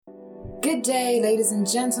Good day, ladies and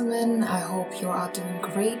gentlemen. I hope you're all doing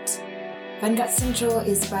great. Vanguard Central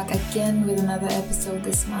is back again with another episode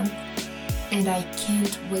this month, and I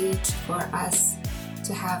can't wait for us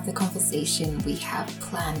to have the conversation we have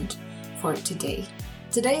planned for today.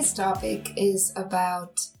 Today's topic is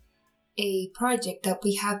about a project that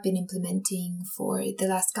we have been implementing for the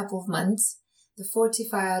last couple of months, the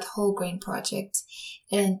Fortified Whole Grain project.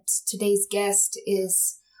 And today's guest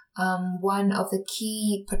is one of the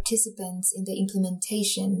key participants in the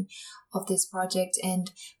implementation of this project.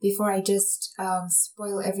 And before I just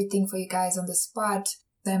spoil everything for you guys on the spot,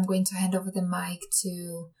 I'm going to hand over the mic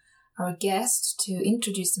to our guest to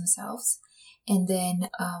introduce themselves. And then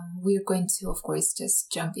we're going to, of course,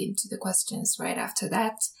 just jump into the questions right after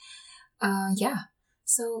that.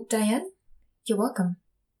 So Diane, you're welcome.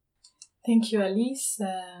 Thank you, Alice.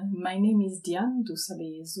 My name is Diane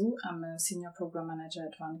Dusabeyezu. I'm a senior program manager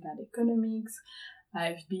at Vanguard Economics.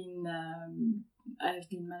 I've been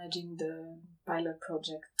managing the pilot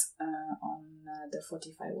project on the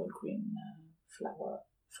Fortified Whole Grain flour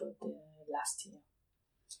for the last year.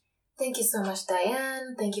 Thank you so much,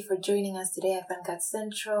 Diane. Thank you for joining us today at Vanguard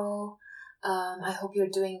Central. I hope you're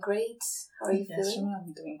doing great. How are you feeling? Yes, sure,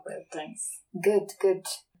 I'm doing well, thanks. Good.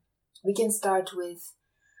 We can start with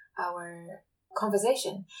our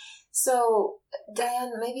conversation. So,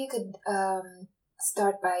 Diane, maybe you could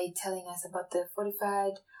start by telling us about the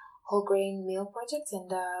Fortified Whole Grain Meal Project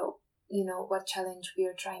and, what challenge we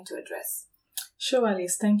are trying to address. Sure,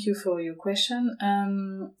 Alice. Thank you for your question.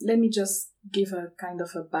 Let me just give a kind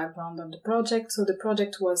of a background on the project. So the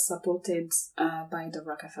project was supported by the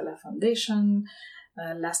Rockefeller Foundation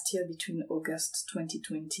last year between August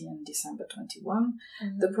 2020 and December 21.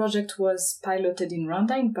 Mm-hmm. The project was piloted in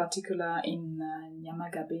Rwanda, in particular in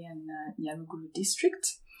Nyamagabe and Nyaruguru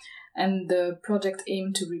district. And the project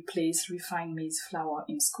aimed to replace refined maize flour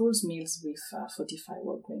in schools meals with fortified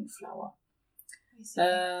whole grain flour.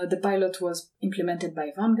 The pilot was implemented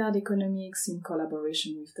by Vanguard Economics in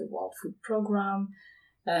collaboration with the World Food Programme,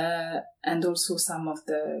 and also some of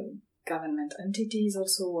the government entities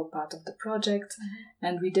also were part of the project. Mm-hmm.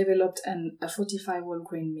 And we developed a fortified whole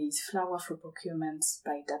grain maize flour for procurement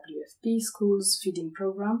by WFP schools feeding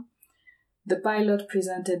program. The pilot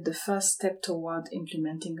presented the first step toward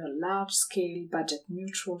implementing a large-scale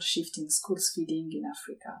budget-neutral shift in schools feeding in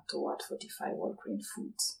Africa toward fortified whole grain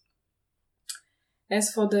foods. As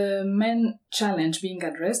for the main challenge being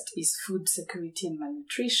addressed is food security and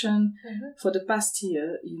malnutrition. Mm-hmm. For the past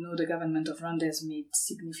year, the government of Rwanda has made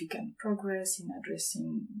significant progress in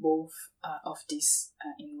addressing both of these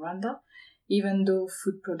in Rwanda. Even though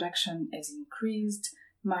food production has increased,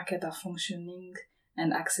 markets are functioning,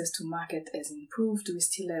 and access to market has improved, we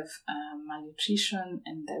still have malnutrition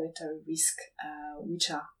and dietary risk, which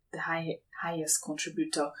are the highest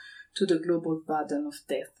contributor to the global burden of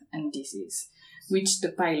death and disease, which the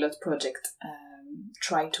pilot project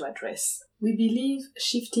tried to address. We believe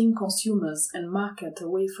shifting consumers and market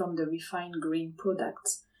away from the refined grain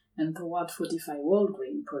products and toward fortified whole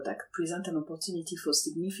grain products present an opportunity for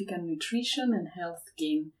significant nutrition and health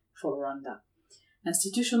gain for Rwanda.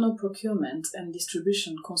 Institutional procurement and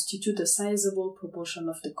distribution constitute a sizable proportion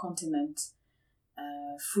of the continent's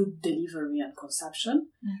food delivery and consumption,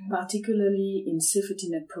 mm-hmm. particularly in safety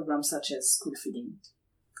net programs such as school feeding.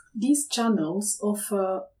 These channels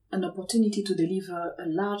offer an opportunity to deliver a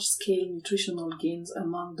large-scale nutritional gains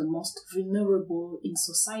among the most vulnerable in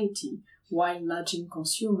society while nudging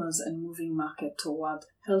consumers and moving market toward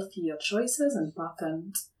healthier choices and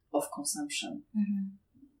patterns of consumption. Mm-hmm.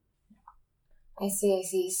 I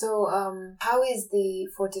see. So how is the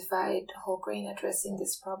fortified whole grain addressing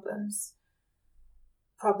these problems?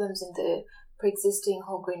 Problems in the pre-existing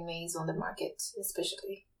whole grain maize on the market,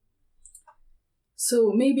 especially?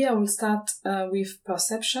 So maybe I will start with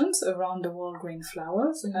perceptions around the whole grain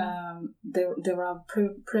flours. Mm-hmm. There are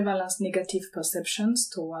prevalent negative perceptions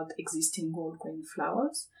toward existing whole grain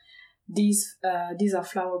flours. These are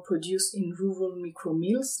flour produced in rural micro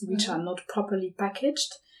mills, which mm-hmm. are not properly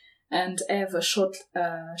packaged and have a short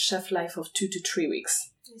shelf life of 2 to 3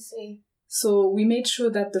 weeks. I see. So we made sure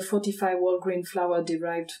that the fortified whole grain flour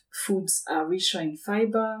derived foods are richer in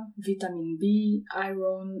fiber, vitamin B,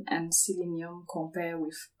 iron, and selenium compared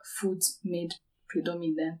with foods made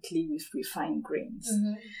predominantly with refined grains.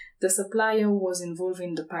 Mm-hmm. The supplier who was involved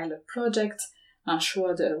in the pilot project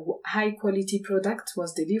ensured a high quality product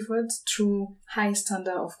was delivered through high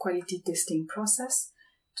standard of quality testing process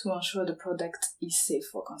to ensure the product is safe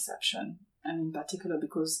for consumption. And in particular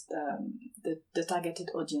because the targeted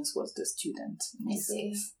audience was the student in this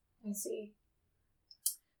case. I see.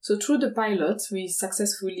 So through the pilot, we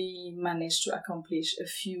successfully managed to accomplish a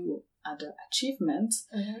few other achievements,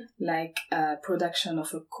 like production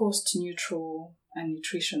of a cost-neutral and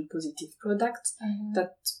nutrition-positive product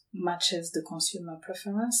that matches the consumer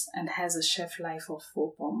preference and has a shelf life of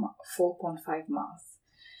 4.5 months.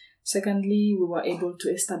 Secondly, we were able to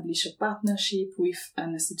establish a partnership with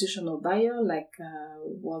an institutional buyer like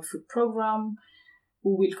World Food Programme,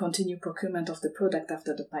 who will continue procurement of the product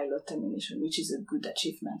after the pilot termination, which is a good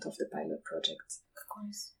achievement of the pilot project. Of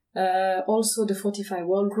course. Also, the Fortified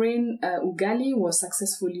Whole Grain ugali was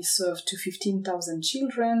successfully served to 15,000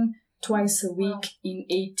 children twice a week in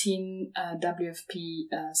 18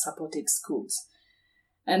 WFP-supported schools.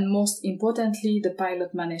 And most importantly, the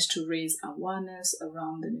pilot managed to raise awareness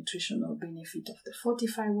around the nutritional benefit of the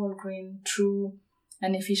Fortified Whole Grain through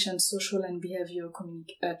an efficient social and behavioral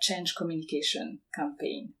change communication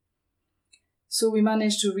campaign. So we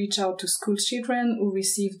managed to reach out to school children who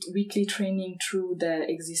received weekly training through their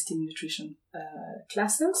existing nutrition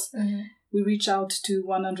classes. We reached out to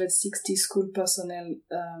 160 school personnel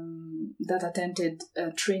that attended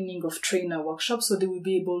training of trainer workshops, so they will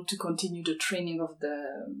be able to continue the training of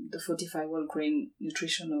the Fortified Whole Grain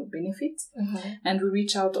nutritional benefits. And we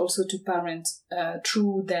reached out also to parents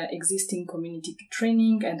through their existing community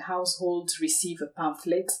training, and households receive a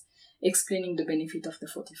pamphlet explaining the benefit of the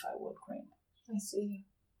Fortified Whole Grain. I see.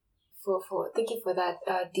 Thank you for that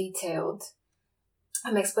detailed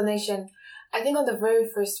explanation. I think on the very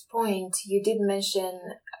first point, you did mention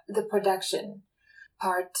the production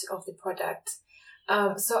part of the product.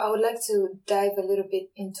 So I would like to dive a little bit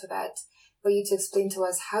into that for you to explain to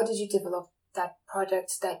us, how did you develop that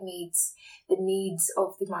product that meets the needs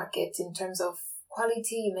of the market in terms of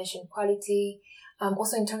quality? You mentioned quality,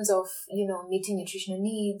 also in terms of, meeting nutritional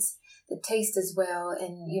needs, the taste as well,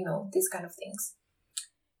 and, these kind of things.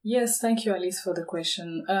 Yes, thank you, Alice, for the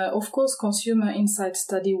question. Of course, consumer insight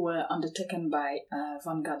studies were undertaken by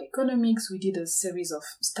Vanguard Economics. We did a series of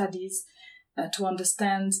studies to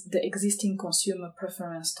understand the existing consumer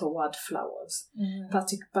preference toward flours,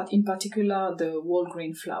 but in particular the whole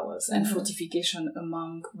grain flours and fortification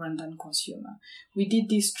among Rwandan consumers. We did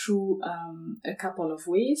this through a couple of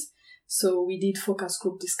ways. So we did focus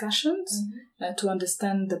group discussions to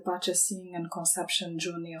understand the purchasing and consumption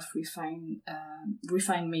journey of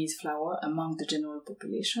refined maize flour among the general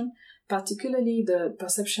population, particularly the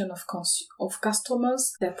perception of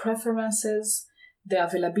customers, their preferences, the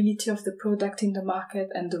availability of the product in the market,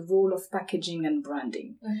 and the role of packaging and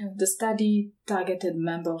branding. The study targeted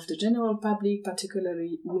members of the general public,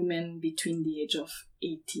 particularly women between the age of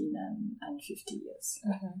 18 and 50 years.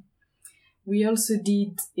 We also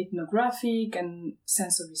did ethnographic and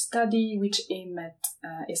sensory study, which aim at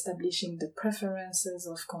establishing the preferences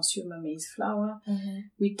of consumer maize flour.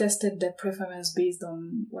 We tested their preference based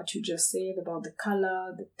on what you just said about the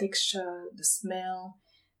color, the texture, the smell,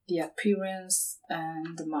 the appearance,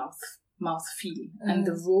 and the mouth feel, and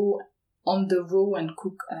the raw and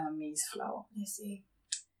cooked maize flour. I see.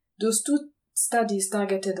 Those two studies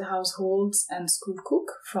targeted households and school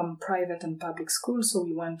cook from private and public schools. So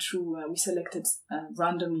we went through, we selected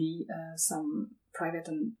randomly some private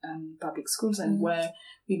and public schools, and where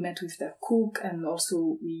we met with their cook, and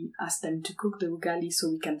also we asked them to cook the ugali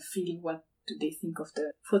so we can feel what do they think of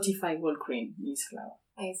the Fortified Whole Grain maize flour.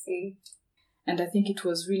 I see. And I think it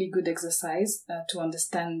was really good exercise to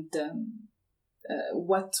understand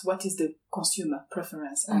what is the consumer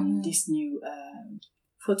preference on this new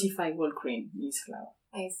Fortified Whole Grain maize flour.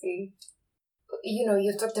 I see.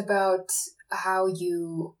 You talked about how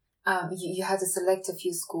you had to select a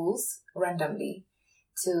few schools randomly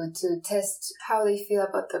to test how they feel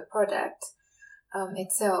about the product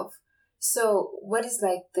itself. So what is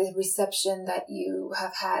like the reception that you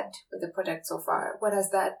have had with the product so far? What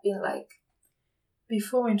has that been like?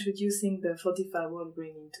 Before introducing the Fortified Whole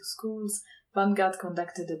Grain into schools, Vanguard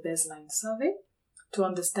conducted a baseline survey to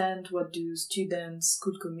understand what do students,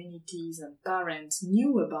 school communities, and parents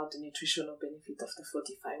knew about the nutritional benefit of the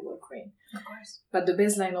Fortified Whole Grain. Of course. But the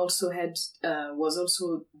baseline also was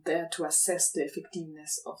also there to assess the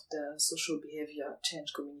effectiveness of the social behavior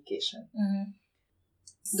change communication.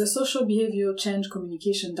 The social behavior change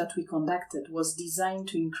communication that we conducted was designed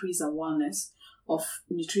to increase awareness of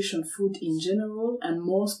nutrition food in general, and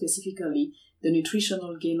more specifically, the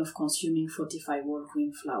nutritional gain of consuming Fortified Whole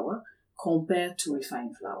Grain flour compared to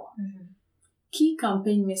refined flour. Key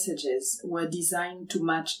campaign messages were designed to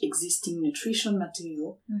match existing nutrition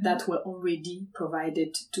material that were already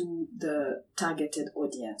provided to the targeted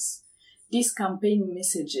audience. These campaign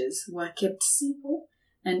messages were kept simple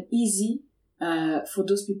and easy for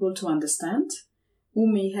those people to understand,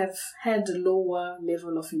 who may have had a lower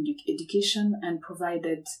level of education and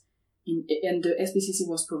provided and the SPCC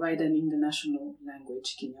was provided in the national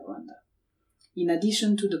language, Kinyarwanda. In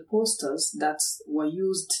addition to the posters that were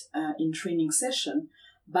used in training session,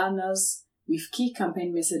 banners with key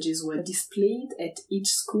campaign messages were displayed at each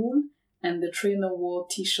school, and the trainer wore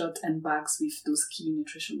t-shirts and bags with those key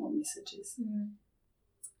nutritional messages.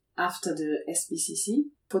 After the SPCC,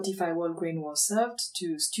 Fortified Whole Grain was served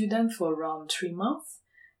to students for around 3 months,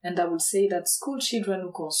 and I would say that school children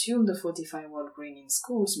who consume the Fortified Whole Grain in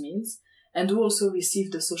schools meals and who also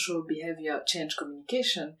received the social behavior change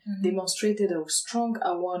communication demonstrated a strong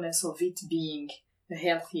awareness of it being a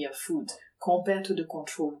healthier food compared to the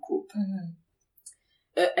control group.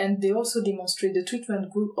 And they also the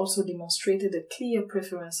treatment group also demonstrated a clear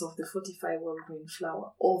preference of the Fortified Whole Grain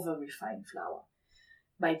flour over refined flour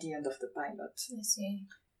by the end of the pilot. I see.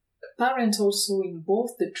 Parents also in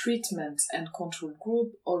both the treatment and control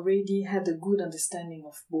group already had a good understanding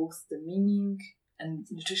of both the meaning and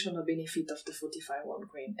nutritional benefit of the Fortified Whole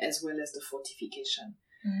Grain as well as the fortification.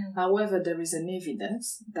 However, there is an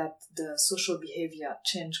evidence that the social behavior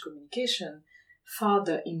change communication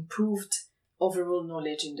further improved overall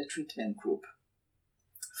knowledge in the treatment group.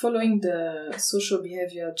 Following the social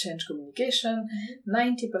behavior change communication,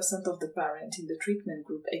 90% of the parents in the treatment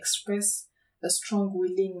group express a strong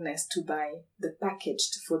willingness to buy the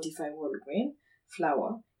packaged Fortified Whole Grain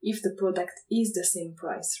flour if the product is the same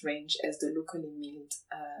price range as the locally milled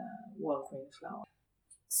whole grain flour.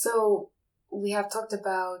 So we have talked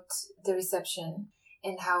about the reception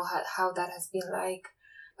and how that has been like.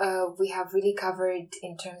 We have really covered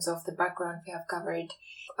in terms of the background, we have covered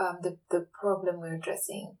the problem we're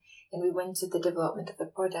addressing, and we went to the development of the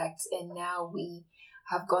product, and now we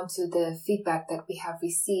have gone to the feedback that we have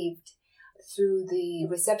received through the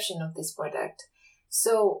reception of this product.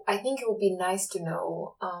 So I think it would be nice to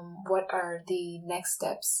know what are the next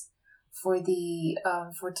steps for the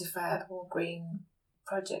Fortified Whole Grain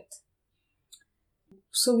project.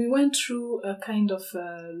 So we went through a kind of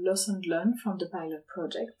lesson learned from the pilot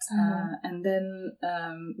project, and then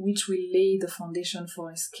which will lay the foundation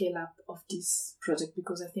for a scale up of this project,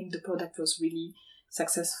 because I think the product was really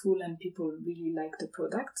successful and people really like the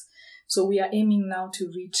product. So we are aiming now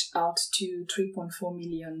to reach out to 3.4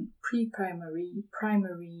 million pre-primary,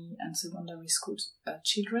 primary and secondary school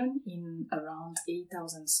children in around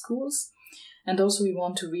 8,000 schools. And also we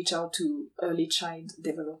want to reach out to early child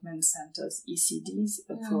development centers, ECDs,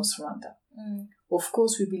 across Rwanda. Of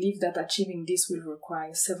course, we believe that achieving this will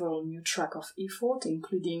require several new tracks of effort,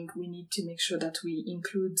 including we need to make sure that we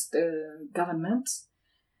include the government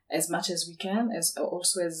as much as we can, as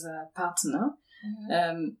also as a partner.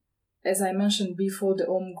 As I mentioned before, the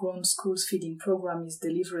homegrown schools feeding program is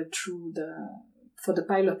delivered through for the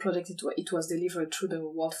pilot project, it was delivered through the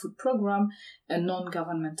World Food Program, a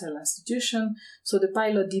non-governmental institution. So the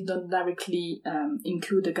pilot did not directly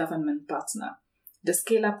include a government partner. The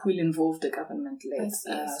scale-up will involve the government-led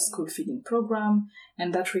school feeding program,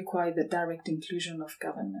 and that requires the direct inclusion of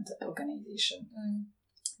government organization.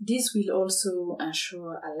 This will also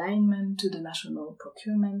ensure alignment to the national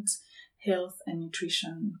procurement, health and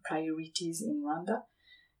nutrition priorities in Rwanda,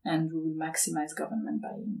 and we will maximize government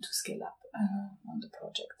buy-in to scale up on the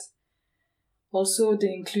project. Also,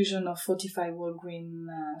 the inclusion of Fortified Whole Grain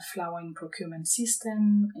flour in procurement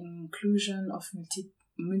system, and inclusion of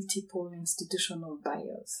multiple institutional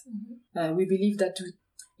buyers. We believe that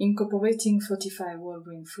incorporating Fortified Whole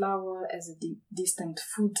Grain flour as a distinct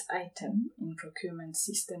food item in procurement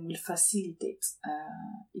system will facilitate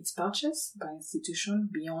its purchase by institution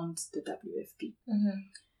beyond the WFP.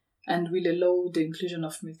 And will allow the inclusion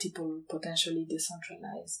of multiple potentially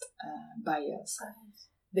decentralized buyers.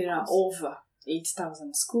 There are over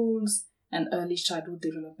 8,000 schools and early childhood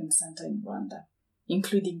development centers in Rwanda,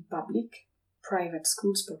 including public, private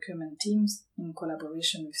schools procurement teams in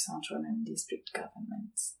collaboration with central and district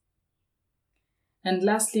governments. And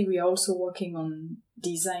lastly, we are also working on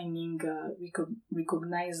designing a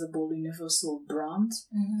recognizable universal brand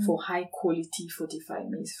for high-quality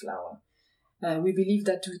fortified maize flour. We believe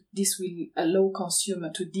that this will allow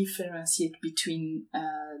consumers to differentiate between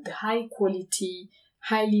the high-quality,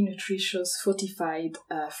 highly nutritious fortified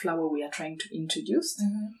flour we are trying to introduce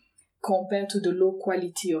compared to the low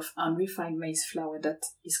quality of unrefined maize flour that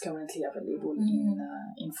is currently available in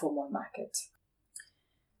informal market.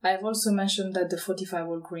 I have also mentioned that the Fortified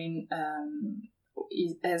Whole Grain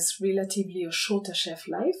has relatively a shorter shelf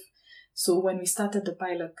life So when we started the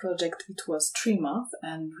pilot project, it was 3 months,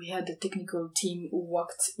 and we had a technical team who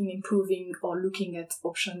worked in improving or looking at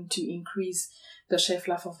options to increase the shelf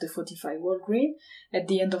life of the fortified whole grain. At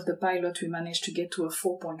the end of the pilot, we managed to get to a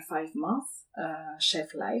 4.5 month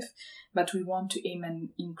shelf life, but we want to aim and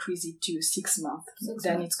increase it to 6 months.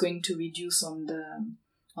 Then it's going to reduce on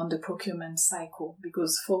the procurement cycle,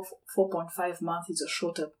 because 4.5 months is a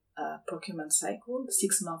shorter procurement cycle.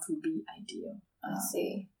 6 months would be ideal. I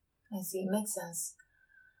see. Makes sense.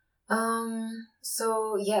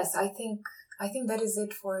 So yes, I think that is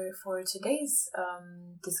it for today's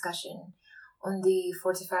discussion on the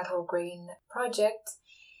Fortified Whole Grain project.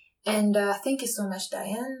 And thank you so much,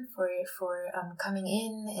 Diane, for coming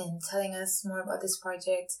in and telling us more about this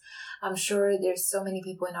project. I'm sure there's so many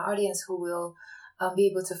people in our audience who will be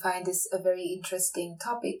able to find this a very interesting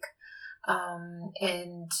topic.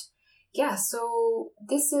 And yeah, so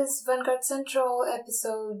this is Vanguard Central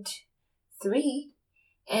episode 3,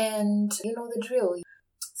 and you know the drill.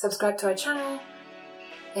 Subscribe to our channel,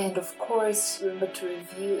 and of course remember to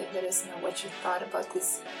review and let us know what you thought about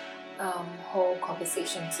this whole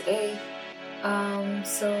conversation today.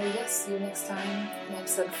 So yes, see you next time in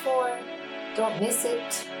episode 4. Don't miss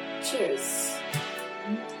it. Cheers.